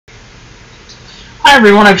Hi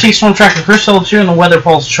everyone, I'm Chief Storm Tracker Chris Phillips here in the Weather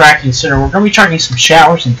Pulse Tracking Center. We're going to be tracking some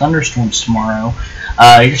showers and thunderstorms tomorrow.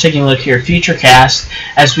 You're taking a look here at Futurecast.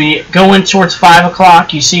 As we go in towards 5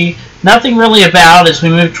 o'clock, you see nothing really about. As we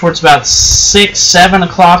move towards about 6, 7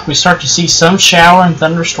 o'clock, we start to see some shower and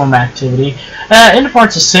thunderstorm activity in the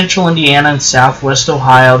parts of central Indiana and southwest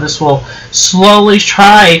Ohio. This will slowly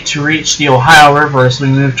try to reach the Ohio River as we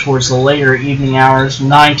move towards the later evening hours,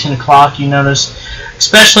 9, 10 o'clock. You notice,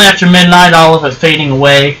 especially after midnight, all of it fading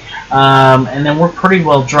away, and then we're pretty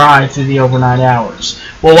well dry through the overnight hours.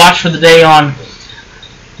 We'll watch for the day on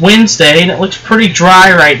Wednesday, and it looks pretty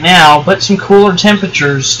dry right now, but some cooler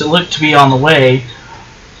temperatures that look to be on the way.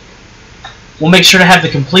 We'll make sure to have the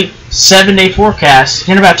complete 7-day forecast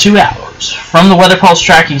in about 2 hours. From the Weather Pulse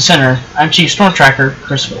Tracking Center, I'm Chief Storm Tracker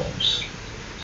Chris Phillips.